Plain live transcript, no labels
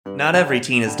Not every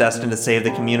teen is destined to save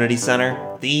the community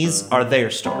center. These are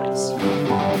their stories.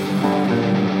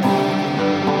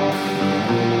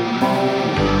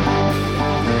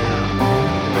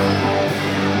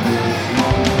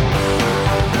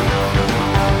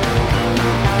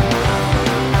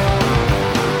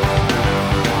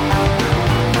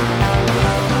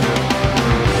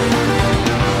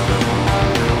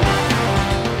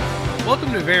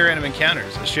 Welcome to Very Random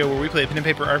Encounters, a show where we play pen and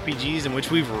paper RPGs in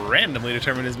which we've randomly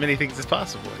determined as many things as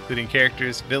possible, including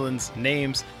characters, villains,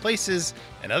 names, places,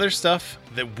 and other stuff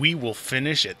that we will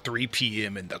finish at 3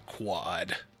 p.m. in the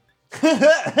quad.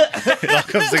 It all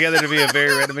comes together to be a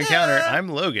Very Random Encounter. I'm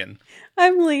Logan.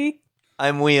 I'm Lee.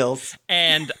 I'm Wheels.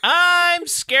 And I'm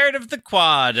scared of the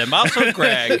quad. I'm also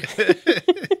Greg.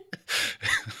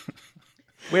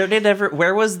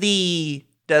 Where was the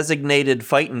designated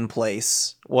fighting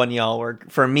place when y'all were?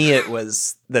 For me, it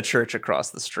was the church across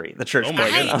the street, the church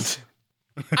playground.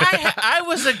 I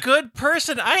was a good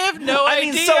person. I have no idea.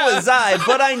 I mean, so was I,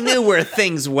 but I knew where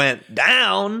things went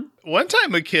down. One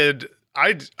time a kid,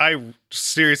 I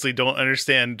seriously don't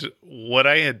understand what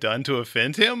I had done to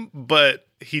offend him, but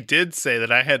he did say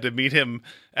that I had to meet him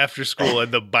after school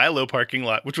at the Bilo parking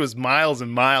lot, which was miles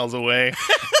and miles away.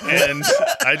 And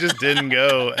I just didn't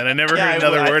go, and I never heard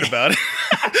another word about it.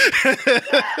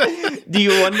 Do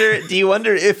you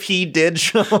wonder if he did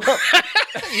show up?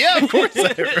 Yeah, of course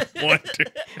I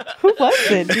wondered. Who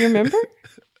was it? Do you remember?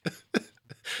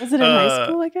 Was it in high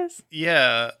school, I guess?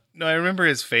 Yeah. No, I remember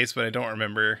his face, but I don't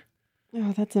remember.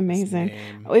 Oh, that's amazing. His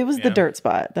name. Oh, it was the dirt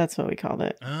spot. That's what we called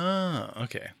it. Oh,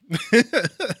 okay.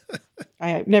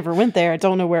 I never went there. I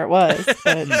don't know where it was.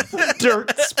 But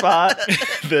Dirt spot.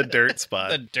 The dirt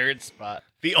spot. The dirt spot.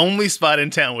 The only spot in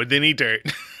town with any dirt.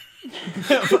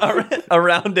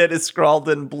 Around it is scrawled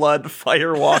in blood,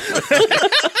 "Fire Walk with Me."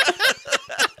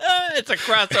 It's a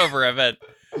crossover event.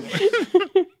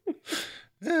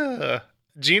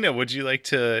 Gina, would you like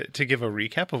to give a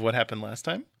recap of what happened last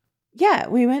time? yeah,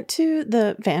 we went to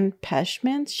the Van Pesch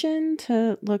mansion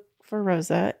to look for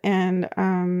Rosa,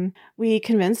 and we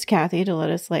convinced Kathy to let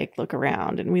us look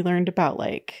around, and we learned about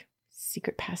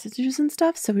secret passages and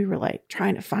stuff, so we were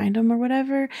trying to find them or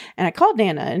whatever. And I called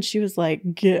Nana, and she was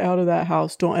like, "Get out of that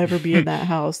house, don't ever be in that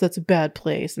house, that's a bad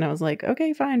place." And I was like,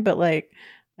 "Okay, fine, but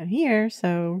I'm here,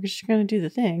 so we're just gonna do the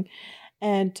thing."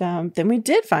 And then we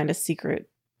did find a secret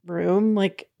room.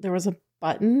 There was a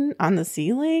button on the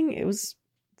ceiling. It was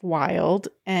wild,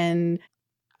 and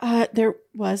there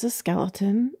was a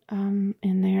skeleton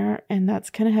in there, and that's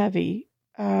kind of heavy,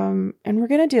 and we're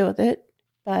gonna deal with it.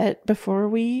 But before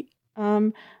we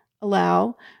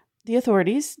allow the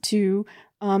authorities to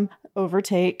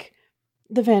overtake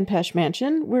the Van Pesch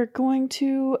mansion, we're going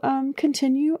to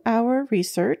continue our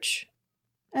research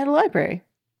at a library.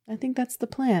 I think that's the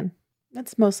plan.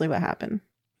 That's mostly what happened.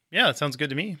 Yeah, that sounds good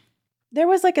to me. There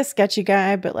was a sketchy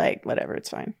guy, but whatever, it's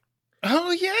fine.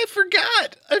 Oh, yeah, I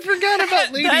forgot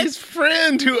about Lady's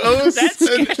friend who owes... That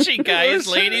sketchy guy is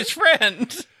Lady's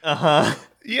friend. Uh-huh.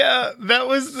 Yeah, that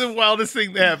was the wildest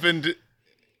thing that happened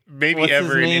maybe What's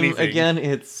ever his name in anything. again?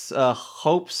 It's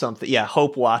Hope something. Yeah,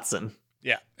 Hope Watson.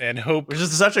 Yeah, and Hope... Which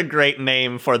is such a great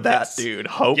name for that dude,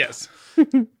 Hope. Yes.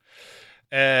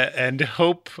 And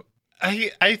Hope...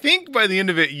 I think by the end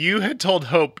of it, you had told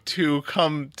Hope to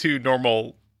come to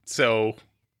normal, so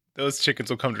those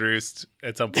chickens will come to roost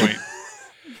at some point.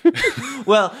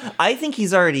 Well, I think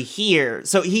he's already here.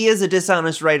 So he is a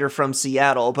dishonest writer from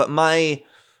Seattle, but my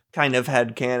kind of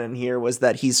headcanon here was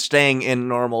that he's staying in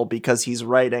normal because he's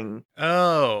writing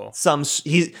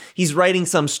he's writing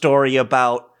some story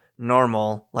about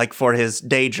normal, for his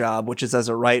day job, which is as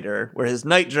a writer, where his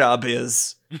night job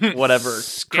is whatever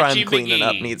crime cleaning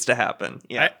up needs to happen.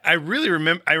 Yeah, I really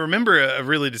remember a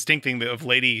really distinct thing of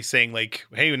Lady saying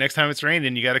 "Hey, next time it's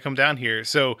raining, you got to come down here."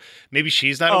 So maybe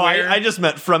she's not aware. I just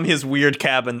meant from his weird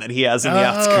cabin that he has in the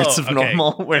outskirts of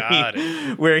Normal,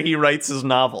 where he writes his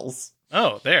novels.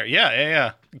 Oh, there,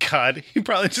 yeah. God, he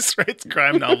probably just writes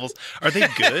crime novels. Are they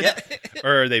good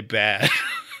or are they bad?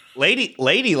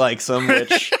 Lady likes them,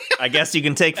 which I guess you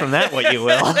can take from that what you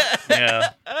will.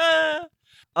 Yeah.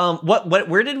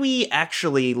 Where did we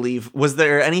actually leave? Was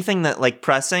there anything that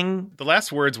pressing? The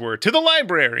last words were "to the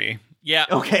library." Yeah.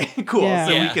 Okay, cool. Yeah.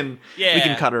 So we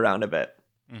can cut around a bit.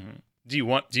 Mm-hmm. Do you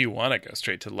want to go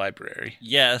straight to the library?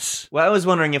 Yes. Well, I was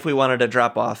wondering if we wanted to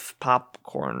drop off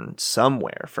popcorn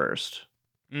somewhere first.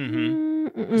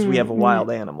 Mm-hmm. Because we have a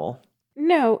wild animal.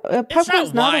 No,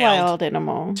 popcorn's not a wild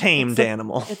animal. Tamed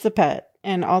animal. It's a pet.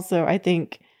 And also, I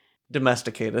think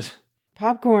Domesticated.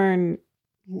 popcorn,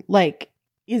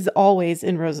 is always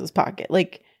in Rosa's pocket.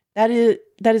 that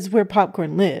is where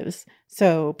Popcorn lives.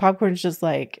 So Popcorn's just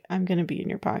like, I'm gonna be in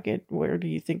your pocket. Where do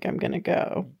you think I'm gonna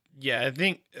go? Yeah, I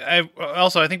think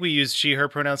we used she/her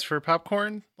pronouns for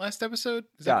Popcorn last episode.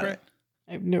 Is that Got correct?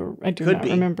 I do Could not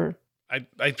be. remember. I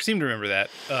seem to remember that.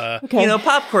 Okay.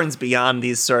 Popcorn's beyond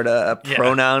these sort of Yeah.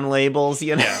 pronoun labels,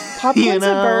 Yeah. Popcorn's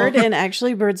a bird, and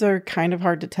actually birds are kind of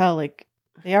hard to tell. Like,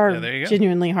 they are Yeah, there you go.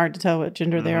 genuinely hard to tell what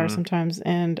gender they are Mhm. sometimes.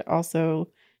 And also,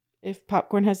 if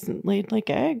Popcorn hasn't laid like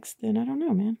eggs, then I don't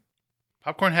know, man.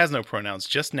 Popcorn has no pronouns,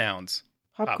 just nouns.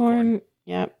 Popcorn.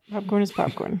 Yeah, Popcorn is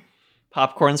Popcorn.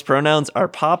 Popcorn's pronouns are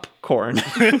popcorn.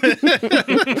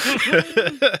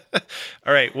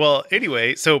 All right. Well,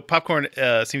 anyway, so Popcorn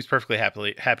seems perfectly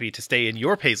happy to stay in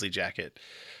your paisley jacket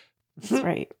That's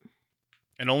right.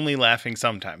 and only laughing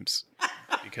sometimes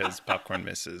because Popcorn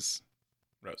misses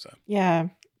Rosa. Yeah.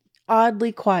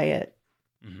 Oddly quiet.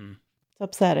 Mm-hmm. It's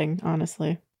upsetting,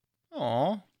 honestly.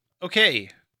 Aw. Okay.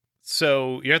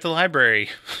 So you're at the library.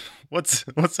 What's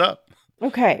up?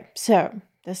 Okay, so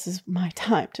this is my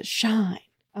time to shine.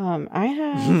 I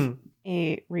have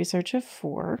a research of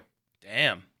 4.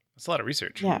 Damn. That's a lot of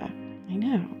research. Yeah, I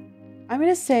know. I'm going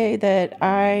to say that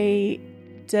I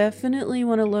definitely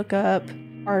want to look up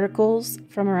articles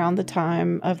from around the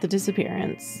time of the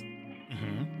disappearance.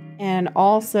 Mm-hmm. And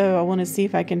also, I want to see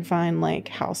if I can find like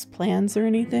house plans or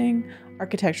anything,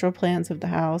 architectural plans of the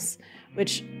house,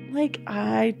 which like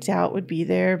I doubt would be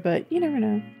there, but you never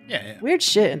know. Yeah. Weird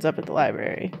shit ends up at the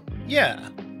library. Yeah.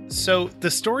 So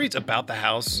the stories about the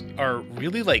house are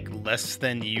really like less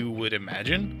than you would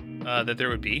imagine that there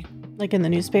would be. Like in the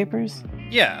newspapers.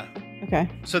 Yeah. Okay.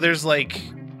 So there's like,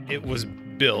 it was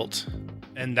built,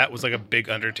 and that was like a big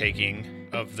undertaking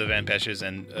of the Van Pesches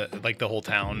and like the whole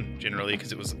town generally,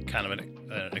 because it was kind of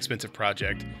an expensive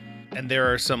project. And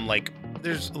there are some like,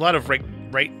 there's a lot of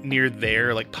right near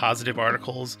there, like positive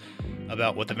articles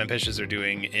about what the Van Pesches are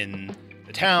doing in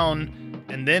the town.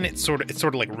 And then it's sort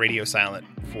of like radio silent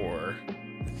for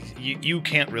you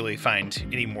can't really find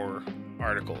any more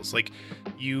articles. Like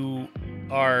you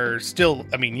are still,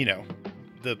 I mean,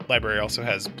 the library also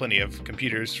has plenty of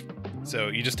computers, so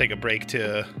you just take a break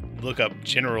to look up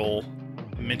general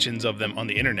mentions of them on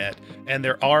the internet. And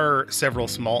there are several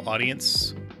small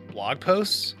audience blog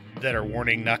posts that are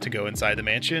warning not to go inside the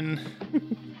mansion.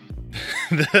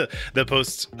 The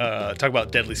posts talk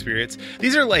about deadly spirits.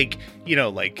 These are like,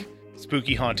 like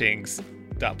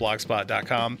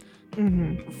spookyhauntings.blogspot.com.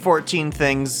 Mm-hmm. 14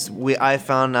 things I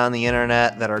found on the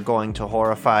internet that are going to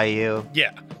horrify you.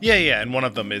 Yeah. And one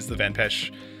of them is the Van Pesch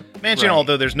mansion, Right.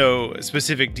 although there's no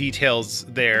specific details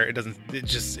there.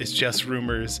 It's just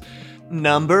rumors.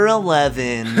 Number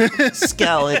 11,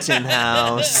 Skeleton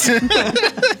House.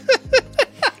 That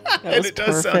And was it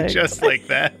does sound perfect. just like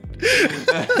that.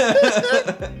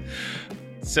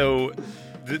 So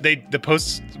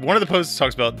one of the posts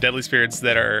talks about deadly spirits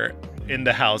that are in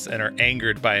the house and are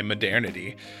angered by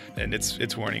modernity, and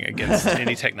it's warning against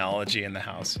any technology in the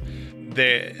house.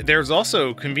 There's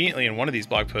also conveniently in one of these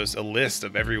blog posts a list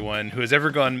of everyone who has ever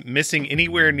gone missing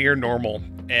anywhere near normal,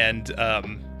 and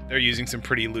they're using some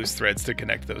pretty loose threads to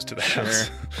connect those to the house.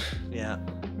 Yeah.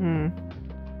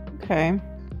 Okay.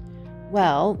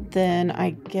 Well, then I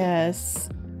guess.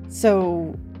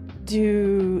 So,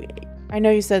 I know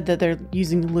you said that they're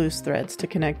using loose threads to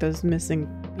connect those missing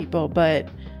people, but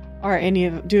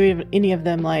do any of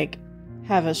them like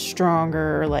have a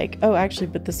stronger like, oh, actually,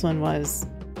 but this one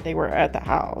they were at the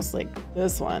house, like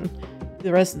this one.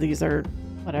 The rest of these are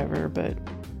whatever, but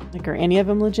like, are any of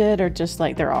them legit, or just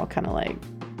like they're all kind of like,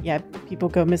 yeah, people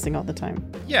go missing all the time?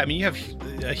 Yeah, I mean, you have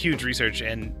a huge research,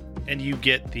 and you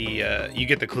get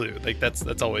the clue. Like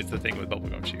that's always the thing with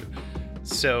Bubblegum Shoe.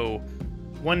 So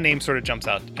one name sort of jumps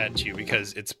out at you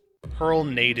because it's Pearl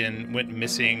Naden went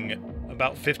missing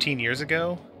about 15 years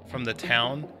ago from the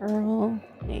town. Pearl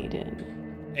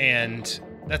Naden. And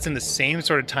that's in the same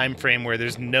sort of time frame where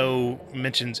there's no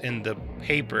mentions in the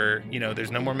paper. There's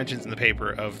no more mentions in the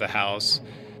paper of the house.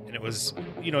 And it was,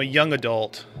 a young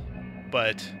adult,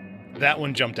 but that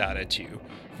one jumped out at you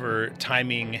for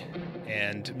timing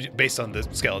and based on the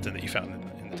skeleton that you found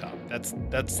in the top. That's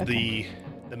Okay.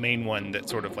 the main one that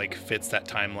sort of like fits that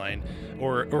timeline,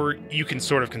 or you can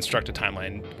sort of construct a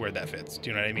timeline where that fits. Do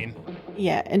you know what I mean?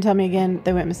 Yeah, and tell me again,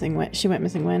 they went missing when? She went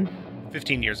missing when?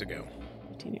 15 years ago.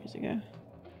 15 years ago.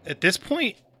 At this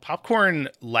point, Popcorn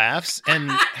laughs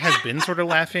and has been sort of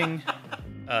laughing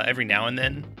every now and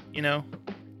then,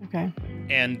 Okay.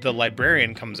 And the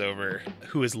librarian comes over,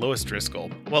 who is Lois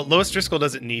Driscoll. Well, Lois Driscoll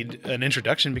doesn't need an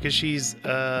introduction because she's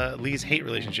Lee's hate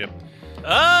relationship.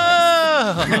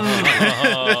 Oh!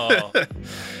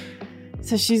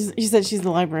 So you said she's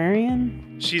the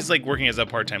librarian? She's like working as a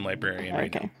part-time librarian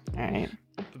right now. Okay. All right.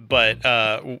 But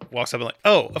walks up and like,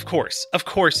 oh, of course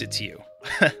it's you.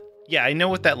 Yeah, I know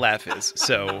what that laugh is.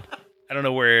 So I don't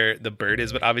know where the bird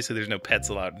is, but obviously there's no pets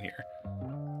allowed in here.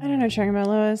 I don't know what you're talking about,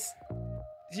 Lois.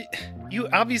 You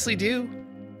obviously do.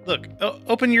 Look,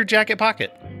 open your jacket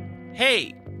pocket.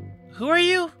 Hey, who are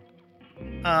you?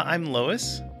 I'm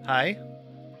Lois. Hi.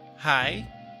 Hi.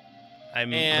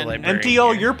 I'm the And librarian. Empty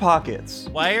all here. your pockets.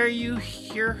 Why are you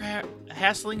here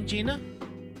hassling Gina?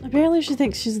 Apparently she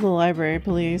thinks she's the library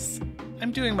police.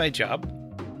 I'm doing my job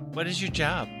What is your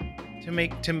job?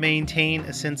 to maintain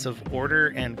a sense of order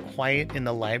and quiet in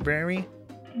the library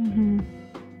Mm-hmm.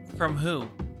 From who?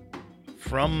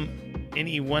 from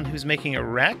anyone who's making a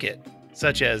racket,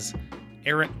 such as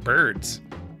errant birds.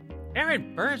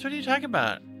 Aaron Birds, what are you talking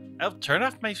about? I'll turn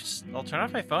off my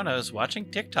phone. I was watching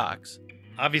TikToks.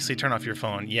 Obviously, turn off your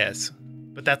phone, yes,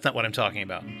 but that's not what I'm talking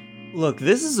about. Look,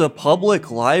 this is a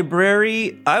public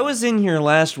library. I was in here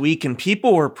last week and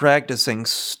people were practicing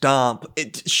stomp.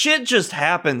 Shit just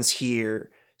happens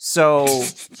here. So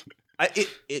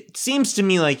it seems to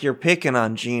me like you're picking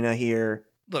on Gina here.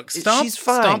 Look, She's Stomp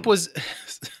fine. was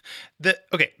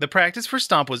the practice for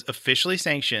Stomp was officially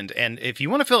sanctioned, and if you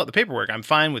want to fill out the paperwork, I'm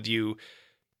fine with you.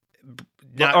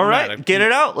 All right, get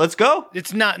it out. Let's go. It's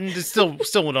still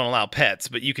don't allow pets,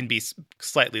 but you can be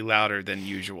slightly louder than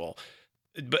usual.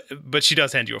 But she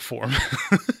does hand you a form.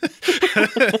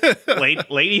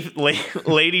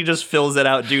 Lady just fills it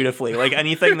out dutifully. Like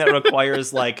anything that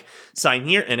requires like sign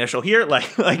here, initial here,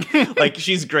 like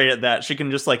she's great at that. She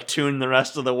can just like tune the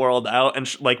rest of the world out,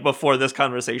 and like before this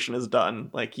conversation is done,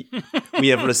 like we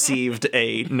have received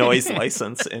a noise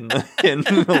license in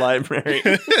the library.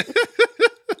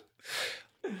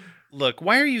 Look,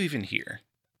 why are you even here?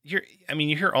 You're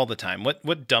here all the time.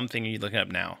 What dumb thing are you looking up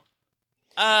now?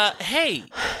 Hey,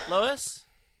 Lois.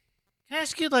 Can I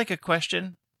ask you like a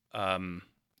question?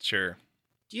 Sure.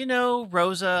 Do you know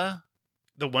Rosa?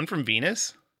 The one from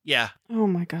Venus? Yeah. Oh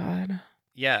my god.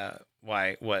 Yeah.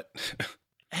 Why? What?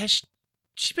 Has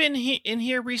she been in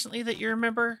here recently that you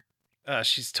remember?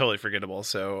 She's totally forgettable,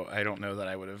 so I don't know that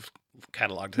I would have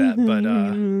cataloged that, but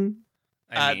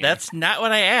I mean, That's not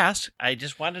what I asked. I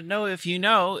just wanted to know if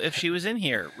she was in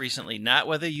here recently, not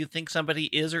whether you think somebody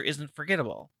is or isn't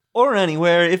forgettable. Or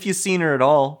anywhere if you've seen her at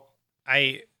all.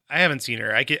 I haven't seen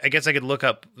her. I guess I could look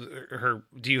up her.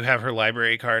 Do you have her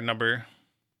library card number?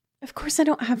 Of course I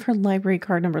don't have her library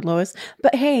card number, Lois.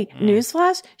 But hey,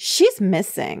 newsflash, she's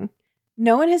missing.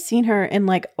 No one has seen her in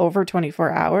like over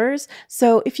 24 hours.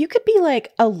 So if you could be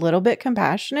like a little bit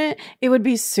compassionate, it would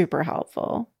be super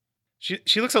helpful.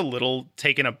 She looks a little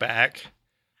taken aback.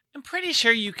 I'm pretty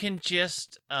sure you can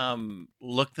just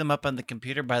look them up on the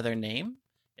computer by their name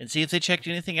and see if they checked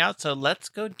anything out. So let's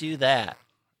go do that.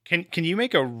 Can you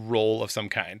make a roll of some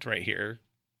kind right here?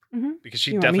 Mm-hmm. Because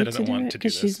she definitely doesn't want to do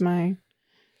this. She's my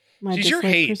She's your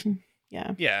dislike hate. person.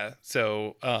 Yeah. Yeah.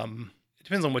 So it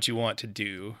depends on what you want to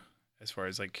do as far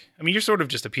as like, you're sort of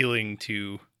just appealing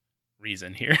to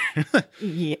reason here.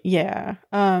 Yeah.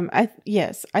 I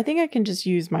think I can just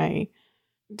use my.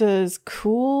 Does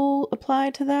cool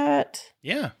apply to that?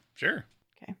 Yeah, sure.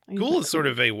 Okay. Cool is sort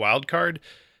of a wild card,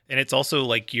 and it's also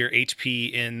like your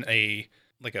HP in a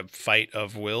fight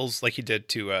of wills, like you did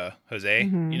to Jose.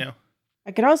 Mhm. You know.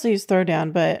 I could also use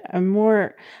throwdown, but I'm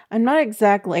not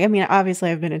exactly.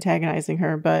 Obviously I've been antagonizing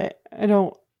her, but I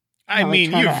don't. I like,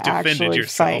 mean, trying you've to defended actually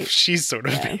yourself. fight. She's sort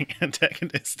of Yeah. being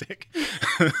antagonistic.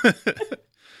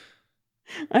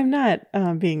 I'm not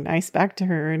being nice back to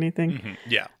her or anything. Mhm,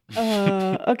 yeah.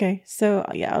 Okay, so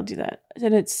yeah, I'll do that.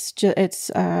 And it's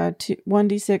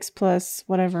 1d6 plus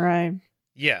whatever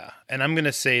Yeah, and I'm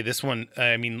gonna say this one.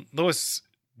 Lois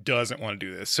doesn't want to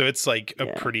do this, so it's like a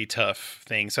Yeah. pretty tough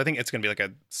thing. So I think it's gonna be like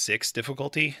a 6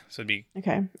 difficulty. So it'd be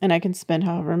Okay, and I can spend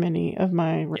however many of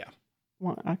my. Yeah.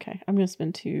 Well, okay, I'm gonna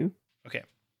spend 2. okay.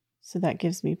 So that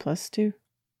gives me +2.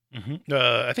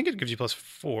 I think it gives you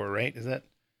 +4, right? Is that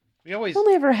we always? I've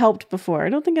only ever helped before. I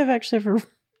don't think I've actually ever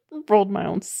rolled my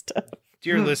own stuff.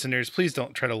 Dear listeners, please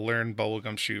don't try to learn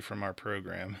Bubblegum Shoe from our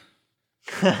program.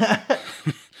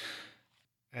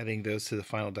 Adding those to the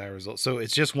final die result. So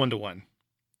it's just 1-to-1.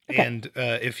 Okay. And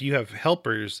if you have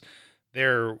helpers,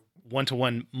 they're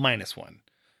 1-to-1 -1.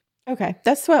 Okay,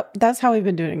 that's how we've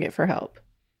been doing it for help.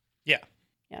 Yeah.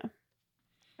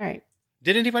 All right.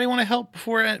 Did anybody want to help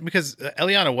before? Because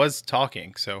Eliana was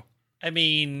talking, so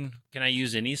Can I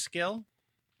use any skill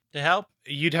to help?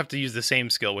 you'd have to use the same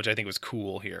skill, which I think was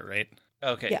cool here, right?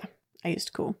 Okay. Yeah. I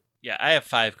used cool. Yeah, I have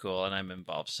 5 cool and I'm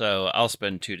involved, so I'll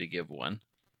spend 2 to give 1.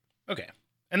 Okay.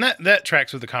 And that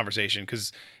tracks with the conversation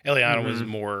because Eliana was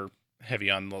more heavy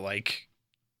on the like,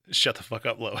 shut the fuck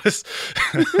up, Lois.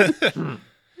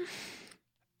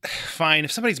 Fine,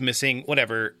 if somebody's missing,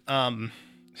 whatever.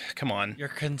 Come on. Your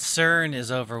concern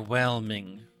is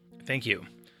overwhelming. Thank you.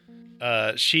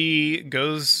 She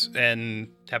goes and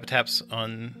taps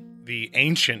on the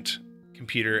ancient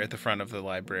computer at the front of the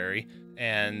library,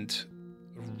 and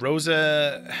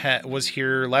Rosa was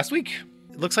here last week.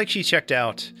 It looks like she checked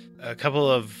out a couple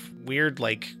of weird,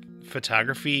 like,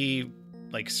 photography,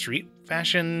 like, street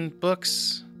fashion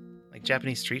books, like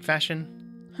Japanese street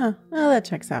fashion. Huh. Well, that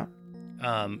checks out.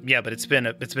 Yeah, but it's been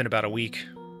about a week.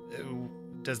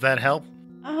 Does that help?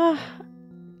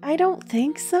 I don't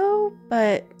think so,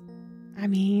 but I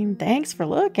mean, thanks for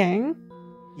looking.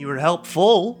 You were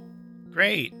helpful.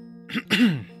 Great.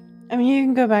 I mean, you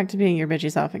can go back to being your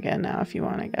bitchy self again now if you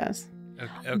want, I guess.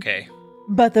 Okay.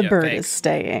 But the Yeah, bird thanks. is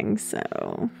staying,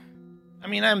 so. I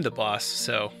mean, I'm the boss,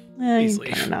 so Please please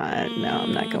leave. leave. Not. No,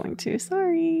 I'm not going to.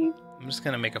 Sorry. I'm just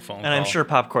gonna make a phone call. And I'm sure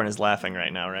Popcorn is laughing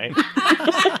right now, right?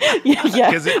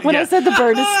 yeah. 'Cause When I said the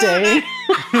bird is staying,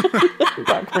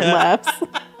 Popcorn laughs.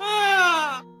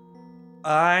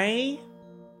 I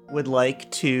would like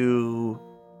to...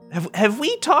 Have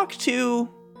we talked to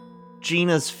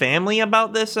Gina's family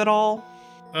about this at all?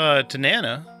 To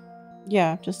Nana.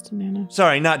 Yeah, just a minute.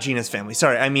 Sorry, not Gina's family.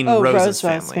 Sorry, I mean Oh, Rosa's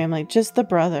Rose's family. Just the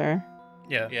brother.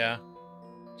 Yeah. Yeah.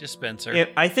 Just Spencer. Yeah,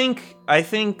 I think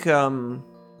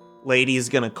Lady's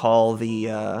gonna call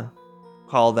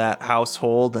call that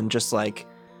household and just like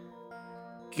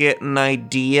get an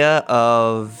idea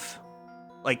of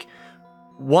like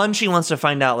one, she wants to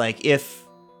find out like if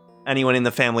anyone in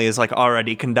the family is like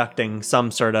already conducting some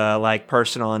sort of like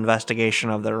personal investigation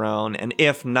of their own, and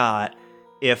if not,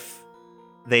 if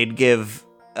they'd give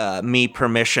me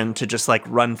permission to just like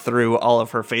run through all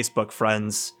of her Facebook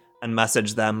friends and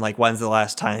message them like, when's the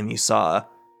last time you saw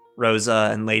Rosa,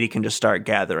 and Lady can just start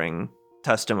gathering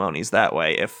testimonies that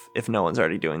way if no one's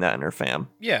already doing that in her fam.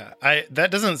 Yeah. That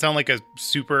doesn't sound like a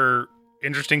super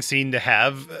interesting scene to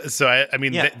have. So I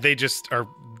mean, Yeah. they just are.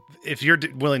 If you're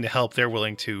willing to help, they're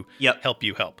willing to help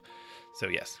you help. So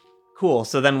yes. Cool.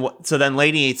 So then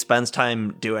Lady spends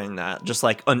time doing that, just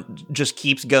like just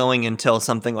keeps going until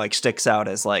something like sticks out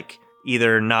as like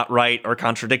either not right or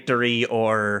contradictory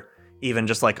or even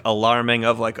just like alarming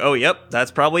of like, oh, yep,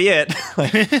 that's probably it.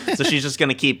 So she's just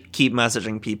gonna keep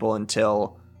messaging people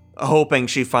until hoping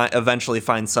she eventually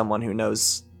finds someone who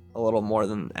knows a little more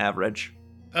than average.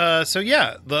 So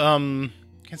yeah, can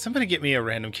somebody get me a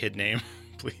random kid name,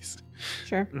 please?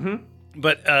 Sure. Mm-hmm.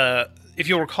 But if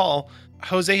you'll recall,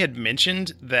 Jose had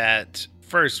mentioned that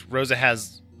first Rosa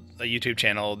has a YouTube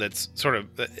channel that's sort of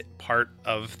part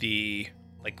of the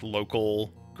like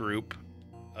local group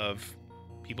of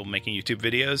people making YouTube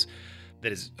videos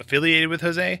that is affiliated with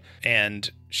Jose, and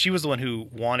she was the one who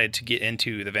wanted to get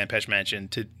into the Van Pesh Mansion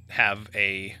to have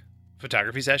a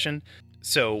photography session.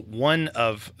 So one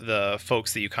of the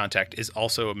folks that you contact is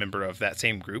also a member of that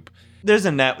same group. There's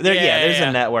a there's Yeah.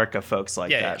 a network of folks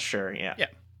like Yeah, that. yeah. Sure, yeah. Yeah.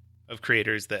 Of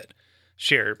creators that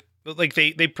share, like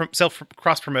they self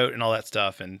cross promote and all that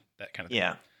stuff and that kind of thing.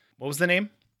 Yeah. What was the name?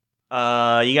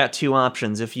 You got two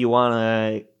options. If you want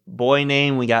a boy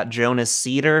name, we got Jonas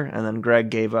Cedar, and then Greg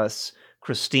gave us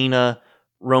Christina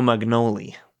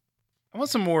Romagnoli. I want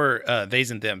some more theys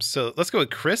and thems. So let's go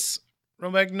with Chris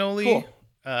Romagnoli. Cool.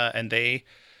 And they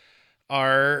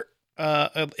are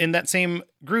in that same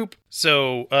group.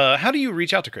 So how do you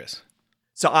reach out to Chris?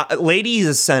 So Lady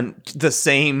has sent the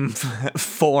same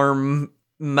form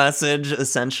message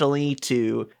essentially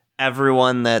to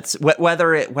everyone that's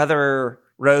whether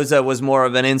Rosa was more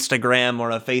of an Instagram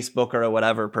or a Facebook or a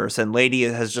whatever person. Lady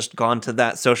has just gone to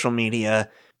that social media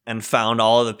and found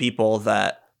all of the people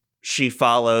that she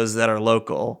follows that are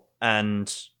local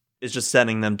and is just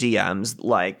sending them DMs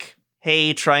like,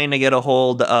 hey, trying to get a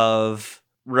hold of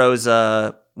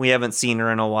Rosa. We haven't seen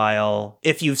her in a while.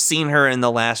 If you've seen her in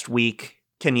the last week,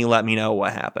 can you let me know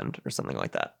what happened or something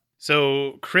like that?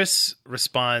 So Chris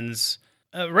responds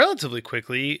relatively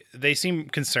quickly. They seem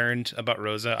concerned about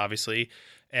Rosa, obviously.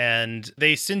 And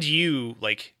they send you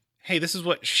like, hey, this is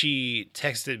what she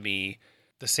texted me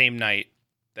the same night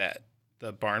that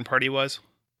the barn party was.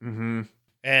 Mm-hmm.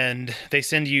 And they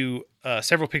send you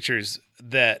several pictures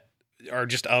that are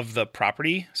just of the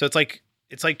property. So it's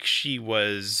like she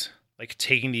was like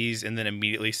taking these and then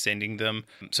immediately sending them.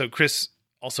 So Chris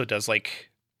also does like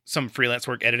some freelance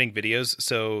work editing videos.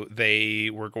 So they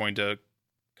were going to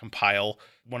compile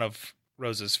one of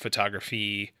Rosa's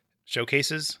photography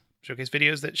showcase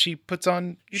videos that she puts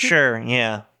on YouTube. Sure,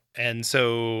 yeah. And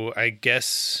so I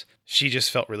guess she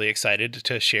just felt really excited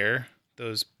to share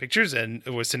those pictures and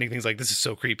was sending things like, this is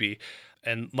so creepy.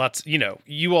 and lots,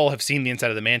 you all have seen the inside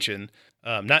of the mansion.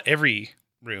 Not every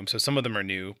room, so some of them are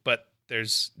new, but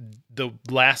there's the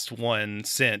last one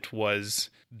sent was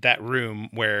that room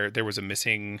where there was a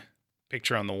missing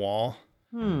picture on the wall.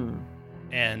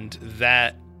 And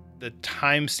that the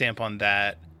timestamp on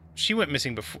that, she went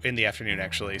missing before in the afternoon,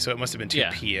 actually, so it must have been 2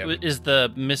 p.m. Is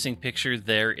the missing picture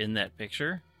there in that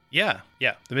picture? Yeah.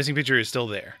 The missing picture is still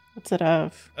there. What's it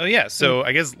of? Oh, yeah. So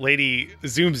I guess Lady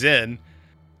zooms in.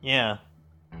 Yeah.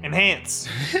 Enhance.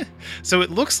 So it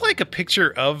looks like a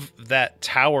picture of that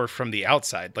tower from the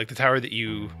outside, like the tower that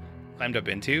you climbed up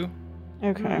into.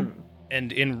 Okay.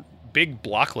 And in big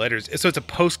block letters, so it's a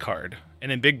postcard.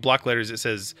 And in big block letters, it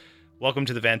says, "Welcome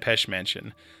to the Van Pesh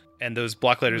Mansion." And those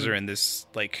block letters are in this,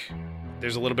 like,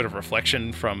 there's a little bit of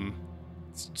reflection from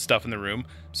stuff in the room.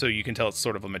 So you can tell it's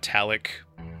sort of a metallic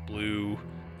blue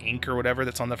ink or whatever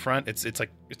that's on the front. It's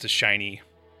a shiny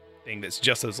thing that's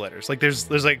just those letters. Like there's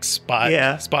like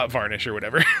spot varnish or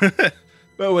whatever.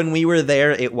 But when we were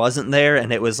there, it wasn't there,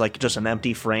 and it was like just an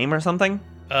empty frame or something?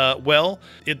 Well,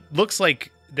 it looks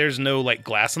like there's no like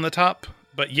glass on the top.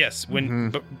 But yes, but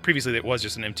previously it was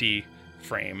just an empty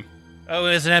frame. Oh,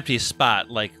 it was an empty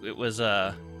spot. Like it was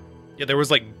Yeah, there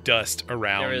was like dust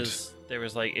around. There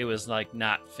was like it was like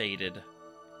not faded.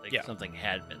 Like something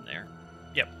had been there.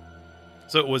 Yep.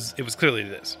 So it was clearly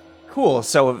this. Cool.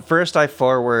 So first I've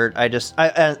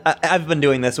been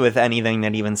doing this with anything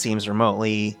that even seems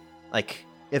remotely like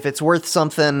if it's worth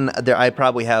something, I'd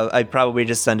probably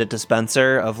just send it to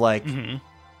Spencer of like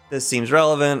this seems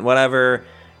relevant, whatever.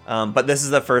 But this is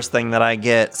the first thing that I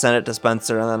get, send it to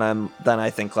Spencer, and then I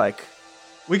think like,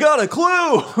 we got a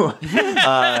clue!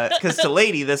 Because to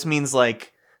Lady, this means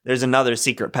like there's another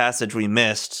secret passage we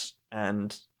missed,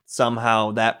 and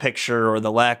somehow that picture or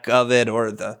the lack of it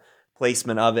or the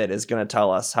placement of it is going to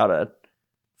tell us how to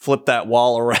flip that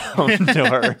wall around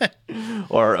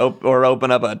or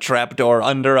open up a trapdoor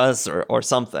under us or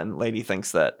something. Lady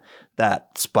thinks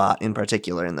that spot in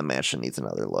particular in the mansion needs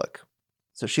another look.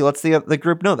 So she lets the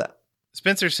group know that.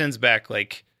 Spencer sends back,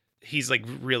 like, he's, like,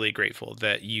 really grateful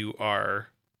that you are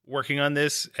working on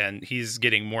this, and he's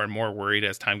getting more and more worried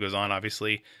as time goes on,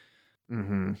 obviously.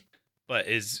 Mm-hmm. But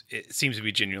it seems to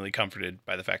be genuinely comforted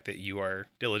by the fact that you are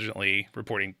diligently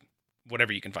reporting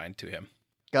whatever you can find to him.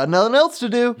 Got nothing else to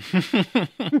do.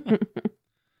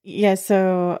 Yeah,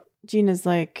 so Gina's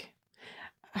like,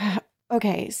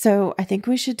 okay, so I think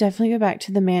we should definitely go back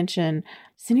to the mansion.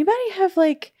 Does anybody have,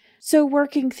 like... So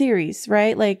working theories,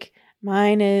 right? Like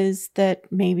mine is that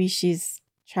maybe she's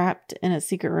trapped in a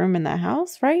secret room in the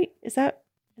house, right? Is that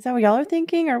what y'all are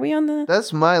thinking? Are we on the...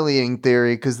 That's my leading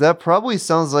theory, because that probably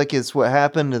sounds like it's what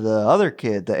happened to the other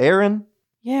kid, the Aaron.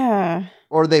 Yeah.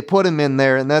 Or they put him in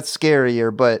there, and that's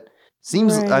scarier, but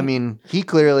seems, Right. I mean, he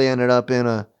clearly ended up in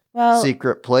a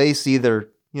secret place, either,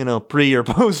 pre or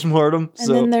post-mortem. And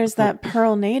then there's that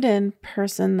Pearl Naden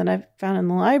person that I found in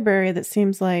the library that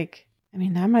seems like... I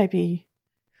mean, that might be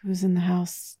who's in the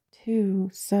house, too,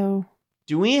 so...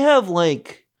 Do we have,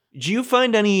 like... Did you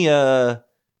find any,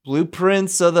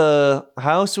 blueprints of the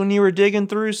house when you were digging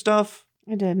through stuff?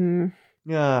 I didn't.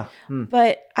 Yeah.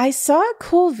 But I saw a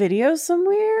cool video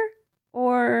somewhere,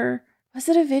 or... Was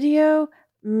it a video?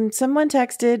 Someone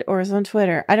texted, or it was on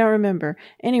Twitter. I don't remember.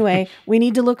 Anyway, we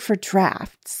need to look for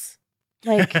drafts.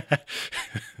 Like,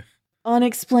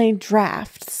 unexplained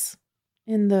drafts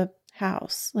in the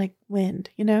house, like wind,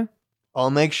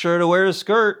 I'll make sure to wear a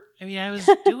skirt. I mean, I was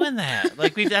doing that.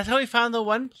 Like that's how we found the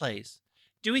one place.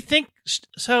 Do we think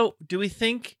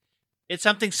it's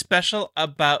something special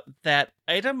about that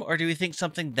item, or do we think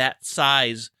something that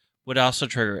size would also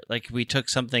trigger it? Like we took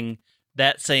something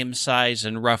that same size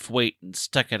and rough weight and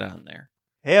stuck it on there.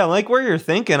 Hey, I like where you're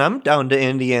thinking. I'm down to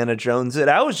Indiana Jones it.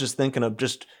 I was just thinking of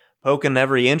just poking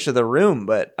every inch of the room,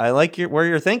 but I like where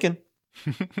you're thinking.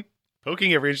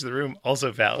 Poking every inch of the room,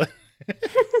 also valid.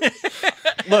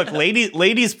 Look,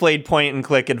 ladies played point and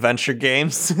click adventure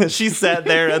games. She sat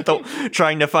there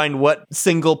trying to find what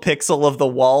single pixel of the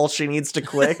wall she needs to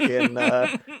click, and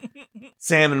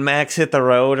Sam and Max hit the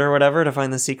road or whatever to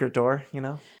find the secret door.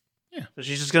 Yeah. So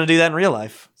she's just gonna do that in real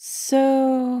life.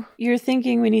 So you're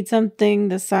thinking we need something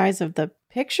the size of the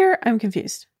picture? I'm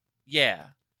confused. Yeah,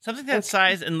 something that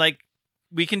size, and like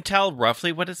we can tell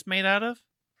roughly what it's made out of.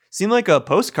 Seemed like a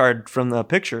postcard from the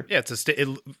picture. Yeah,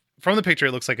 from the picture,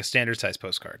 it looks like a standard size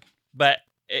postcard. But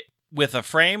with a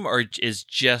frame, or is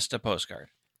just a postcard?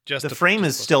 The frame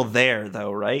is still there,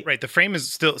 though, right? Right. The frame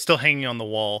is still hanging on the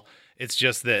wall. It's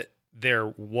just that there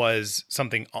was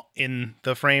something in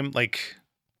the frame, like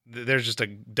there's just a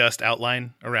dust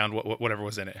outline around whatever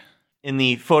was in it. In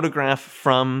the photograph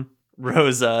from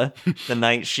Rosa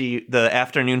the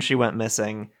afternoon she went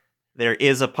missing. There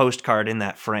is a postcard in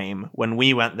that frame. When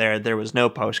we went there was no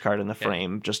postcard in the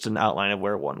frame, just an outline of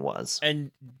where one was.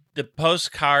 And the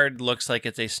postcard looks like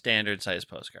it's a standard size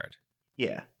postcard.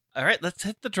 Yeah. All right, let's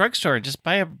hit the drugstore and just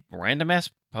buy a random ass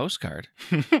postcard.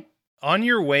 On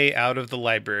your way out of the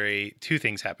library, two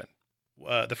things happen.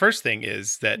 The first thing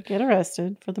is that Get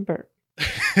arrested for the burp.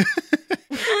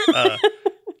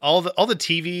 all the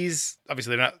TVs,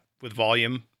 obviously they're not with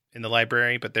volume in the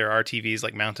library, but there are TVs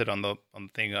like mounted on the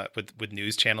thing with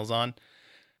news channels on.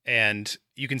 And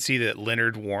you can see that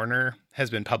Leonard Warner has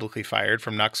been publicly fired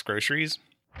from Knox Groceries.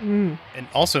 Mm. And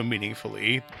also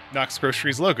meaningfully, Knox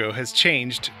Groceries logo has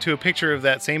changed to a picture of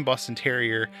that same Boston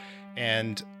Terrier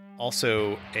and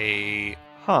also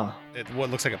what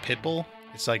looks like a pit bull.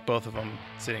 It's like both of them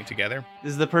sitting together.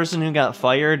 Is the person who got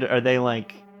fired, are they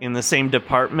like in the same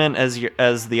department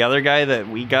as the other guy that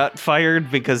we got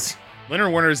fired? Because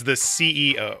Leonard Warner's the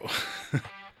CEO.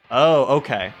 Oh,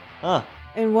 okay. Huh.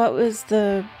 And what was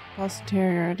the Boston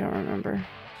Terrier? I don't remember.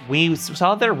 We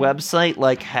saw their website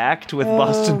like hacked with Oh,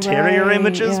 Boston Terrier right,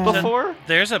 images yeah. before.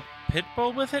 There's a pit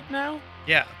bull with it now?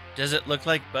 Yeah, Does it look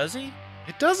like Buzzy?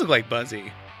 it does look like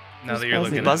Buzzy. Now Who's that you're Buzzy?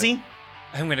 looking at it. Buzzy?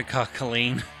 I'm going to call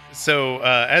Colleen. So,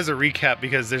 as a recap,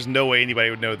 because there's no way anybody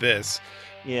would know this,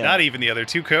 Yeah. not even the other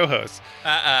two co-hosts,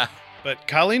 but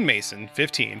Colleen Mason,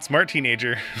 15, smart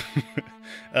teenager.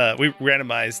 We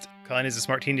randomized. Colleen is a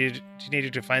smart teenager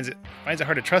who finds it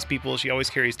hard to trust people. She always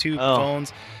carries two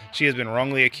phones. She has been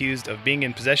wrongly accused of being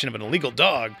in possession of an illegal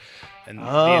dog. And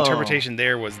the interpretation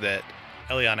there was that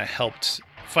Eliana helped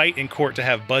fight in court to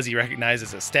have Buzzy recognized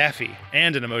as a staffy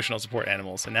and an emotional support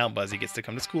animal. So now Buzzy gets to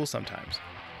come to school sometimes.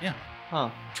 Yeah. Huh.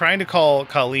 Trying to call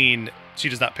Colleen, she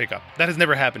does not pick up. That has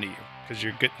never happened to you because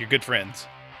you're good friends.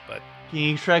 But Can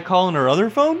you try calling her other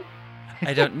phone?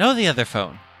 I don't know the other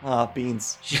phone. Ah,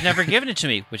 beans. She's never given it to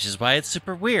me, which is why it's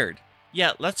super weird.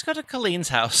 Yeah, let's go to Colleen's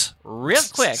house real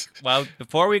quick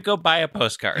before we go buy a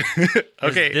postcard. 'Cause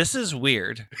Okay. This is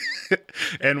weird.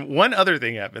 And one other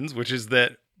thing happens, which is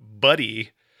that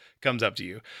Buddy comes up to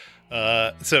you.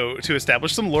 So to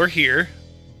establish some lore here,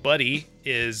 Buddy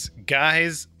is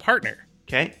Guy's partner.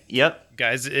 Okay. Yep.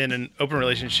 Guy's in an open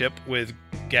relationship with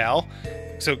Gal.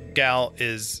 So Gal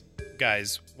is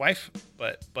Guy's wife,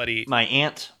 but Buddy, My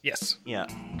aunt. yes, Yeah.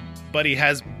 Buddy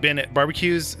has been at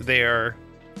barbecues. They are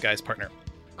Guy's partner.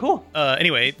 Cool.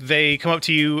 Anyway, they come up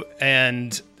to you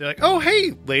and they're like, "Oh,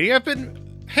 hey, lady,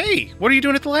 hey, what are you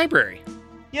doing at the library?"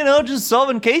 You know, just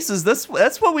solving cases. That's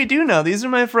what we do now. These are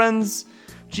my friends,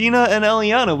 Gina and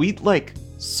Eliana. We like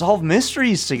solve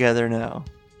mysteries together now.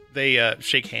 They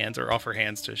shake hands or offer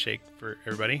hands to shake for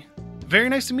everybody. Very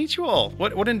nice to meet you all.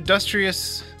 What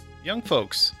industrious young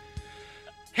folks.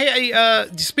 Hey,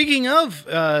 speaking of,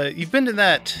 you've been to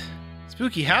that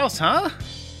spooky house, huh?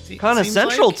 Kind of Seems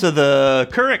central like. to the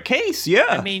current case. Yeah.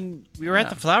 I mean, we were at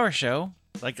the flower show.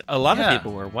 Like, a lot Yeah. of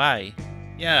people were. Why?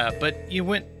 Yeah, but you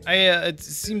went. It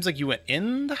seems like you went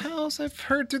in the house. I've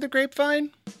heard through the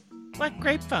grapevine. What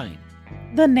grapevine?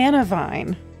 The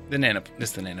Nanavine.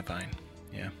 It's the Nanavine.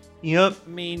 Yeah. Yep. I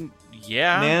mean,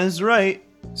 yeah. Nana's right.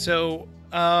 So,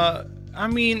 I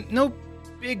mean, no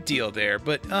big deal there.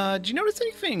 But did you notice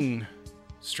anything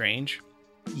strange?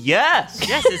 Yes.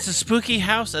 Yes, it's a spooky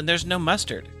house and there's no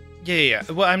mustard. Yeah.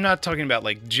 Well, I'm not talking about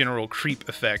like general creep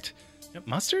effect.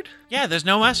 Mustard? Yeah, there's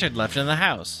no mustard left in the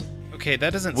house. Okay,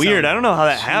 that doesn't Weird. sound I don't know how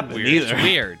that too happened weird. either. It's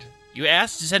weird. You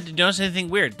asked, you said, did you notice anything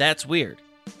weird? That's weird.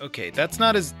 Okay, that's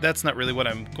not really what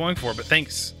I'm going for, but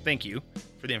thank you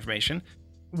for the information.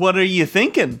 What are you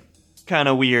thinking? Kind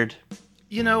of weird.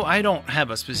 You know, I don't have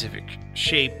a specific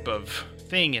shape of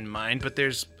thing in mind, but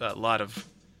there's a lot of,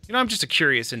 I'm just a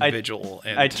curious individual.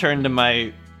 I turn to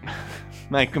my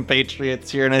compatriots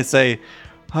here and I say,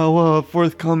 how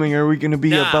forthcoming are we going to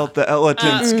be Nah. about the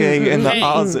Elatinske and the Hey.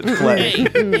 Ozit play?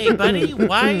 Hey, buddy,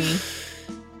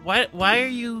 why are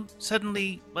you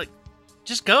suddenly, like,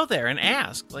 just go there and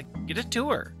ask. Like, get a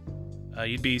tour.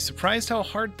 You'd be surprised how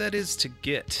hard that is to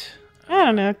get. I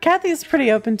don't know. Kathy's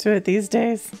pretty open to it these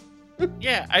days.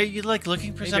 Yeah, are you, like,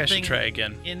 looking for Maybe I should something try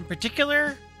again. in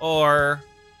particular? Or,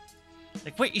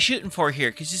 like, what you shooting for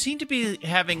here? Because you seem to be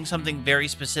having something very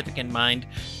specific in mind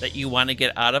that you want to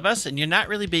get out of us, and you're not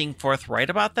really being forthright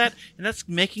about that, and that's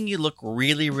making you look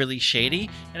really, really shady.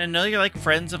 And I know you're, like,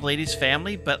 friends of Lady's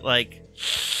family, but, like,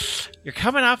 you're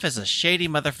coming off as a shady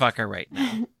motherfucker right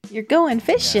now. You're going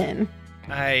fishing.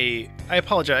 I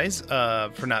apologize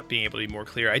for not being able to be more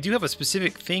clear. I do have a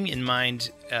specific thing in mind,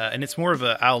 and it's more of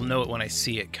a I'll know it when I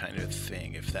see it kind of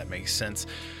thing, if that makes sense.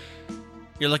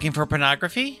 You're looking for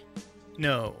pornography?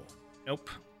 No. Nope.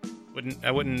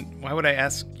 I wouldn't. Why would I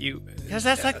ask you? Because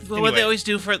that's like what anyway. they always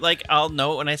do for, like, I'll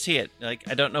know it when I see it. Like,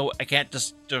 I don't know, I can't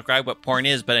just describe what porn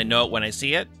is, but I know it when I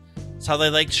see it. It's how they,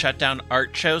 like, shut down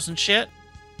art shows and shit.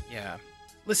 Yeah.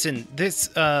 Listen, this,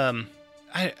 look,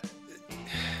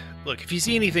 if you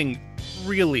see anything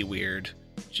really weird,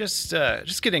 just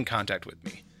get in contact with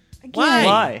me. Again,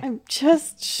 Why? I'm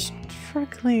just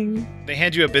struggling. They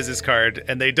hand you a business card,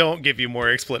 and they don't give you more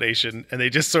explanation, and they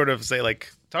just sort of say,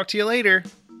 like, talk to you later.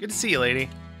 Good to see you, lady.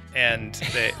 And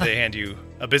they hand you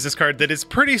a business card that is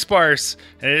pretty sparse,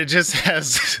 and it just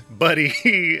has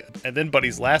Buddy, and then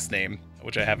Buddy's last name,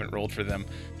 which I haven't rolled for them.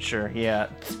 Sure, yeah.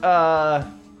 Huh.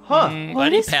 What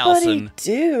Buddy does Buddy Palson.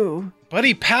 do?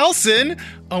 Buddy Palson?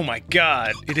 Oh my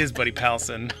god, it is Buddy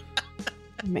Palson.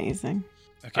 Amazing.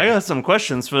 Okay. I got some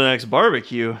questions for the next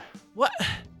barbecue. What?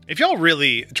 If y'all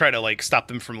really try to, like, stop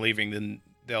them from leaving, then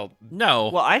they'll... No.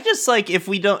 Well, I just like if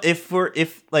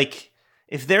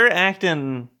they're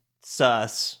acting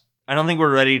sus, I don't think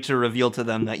we're ready to reveal to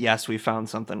them that yes, we found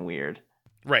something weird.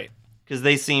 Right. Because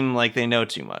they seem like they know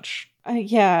too much. I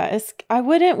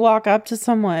wouldn't walk up to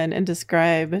someone and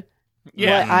describe what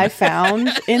I found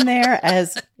in there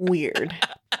as weird.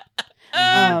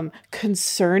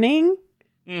 Concerning,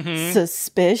 Mm-hmm.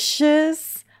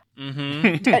 suspicious,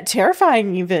 Mm-hmm.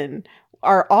 terrifying even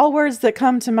are all words that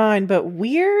come to mind, but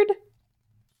weird?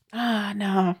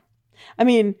 No. I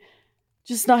mean,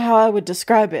 just not how I would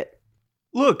describe it.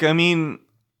 Look, I mean,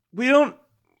 we don't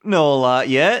know a lot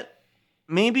yet.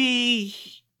 Maybe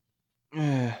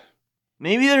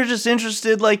they're just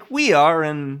interested like we are,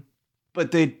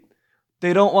 but they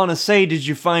don't want to say, "Did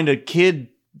you find a kid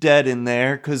dead in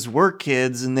there?" Because we're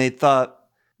kids, and they thought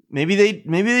maybe they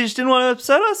just didn't want to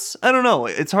upset us. I don't know.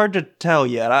 It's hard to tell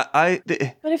yet. But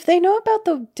if they know about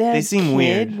the dead They seem kid,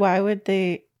 weird. why would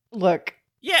they look?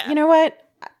 Yeah. You know what?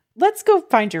 Let's go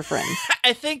find your friend.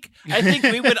 I think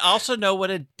we would also know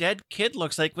what a dead kid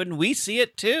looks like when we see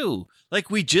it too. Like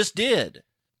we just did.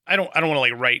 I don't want to,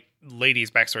 like, write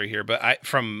Lady's backstory here, but I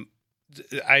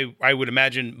would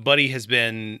imagine Buddy has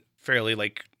been fairly,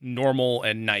 like, normal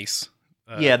and nice.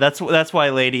 yeah, that's why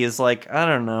Lady is like, I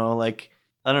don't know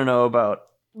about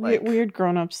like Weird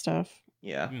grown-up stuff.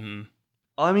 yeah. Mhm.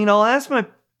 I mean, I'll ask my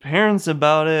parents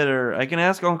about it, or I can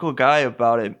ask Uncle Guy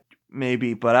about it,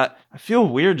 maybe. But I feel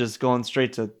weird just going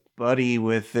straight to Buddy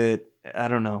with it. I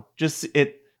don't know.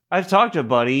 I've talked to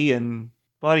Buddy, and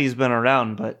Buddy's been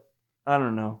around, but I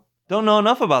don't know. Don't know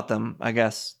enough about them, I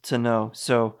guess, to know.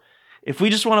 So if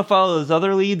we just want to follow those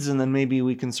other leads, and then maybe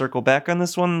we can circle back on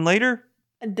this one later.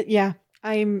 Yeah,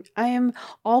 I am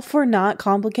all for not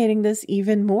complicating this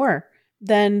even more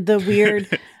than the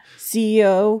weird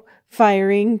CEO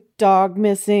firing, dog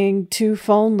missing, 2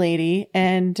 phone lady,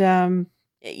 and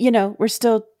we're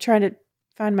still trying to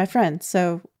find my friend.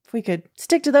 So if we could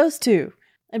stick to those 2,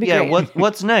 that'd be great.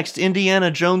 What's next? Indiana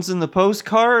Jones in the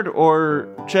postcard, or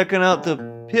checking out the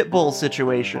Pitbull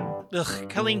situation? Ugh,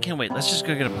 Colleen can wait. Let's just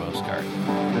go get a postcard.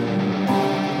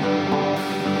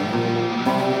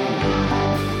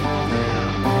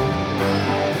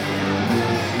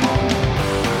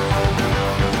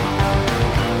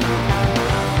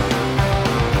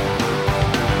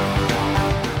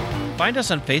 Find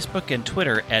us on Facebook and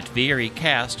Twitter at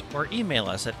VREcast or email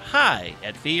us at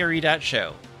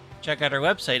hi@VRE.show. Check out our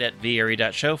website at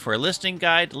VRE.show for a listing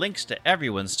guide, links to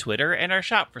everyone's Twitter, and our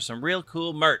shop for some real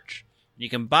cool merch. You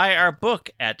can buy our book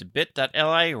at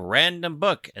bit.ly random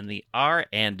book, and the R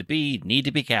and B need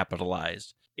to be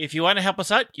capitalized. If you want to help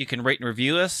us out, you can rate and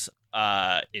review us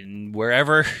in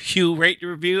wherever you rate,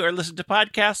 review, or listen to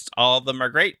podcasts. All of them are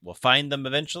great. We'll find them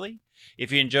eventually.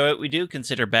 If you enjoy what we do,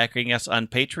 consider backing us on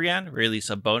Patreon. We release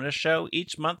a bonus show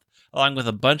each month, along with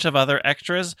a bunch of other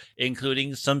extras,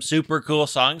 including some super cool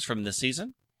songs from this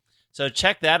season. So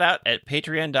check that out at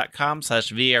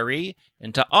patreon.com/VRE.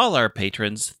 And to all our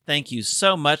patrons, thank you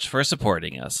so much for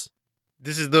supporting us.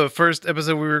 This is the first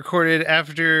episode we recorded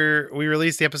after we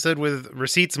released the episode with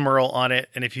Receipts Merle on it.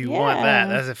 And if you want that,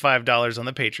 that's at $5 on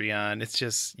the Patreon. It's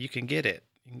just, you can get it.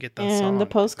 You can get that song. And the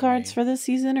postcards for this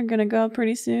season are going to go up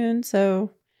pretty soon.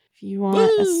 So if you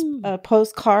want a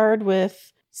postcard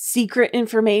with secret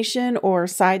information or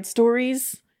side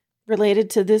stories related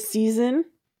to this season,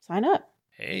 sign up.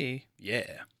 Hey,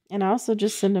 yeah. And I also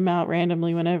just send them out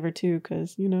randomly whenever too,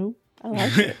 because, I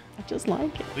like it. I just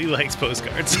like it. Lee likes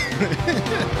postcards.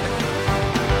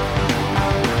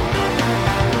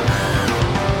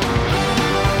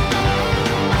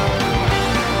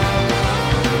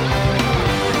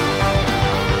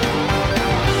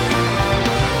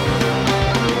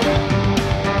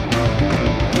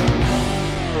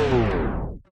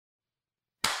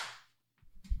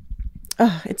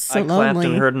 Ugh. It's so I clapped lonely.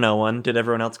 and heard no one. Did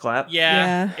everyone else clap?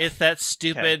 Yeah, Yeah. it's that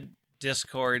stupid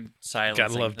Discord silence.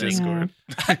 Gotta love thing. Discord.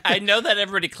 I know that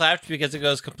everybody clapped because it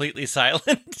goes completely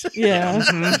silent. Yeah.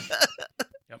 Mhm.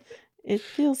 It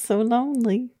feels so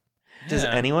lonely. Does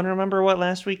Yeah. anyone remember what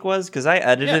last week was? Because I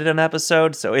edited an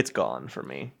episode, so it's gone for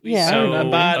me. We Yeah, I saw remember.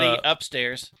 a body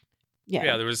upstairs. Yeah,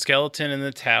 Yeah. there was a skeleton in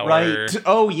the tower. Right.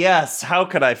 Oh, yes. How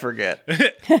could I forget?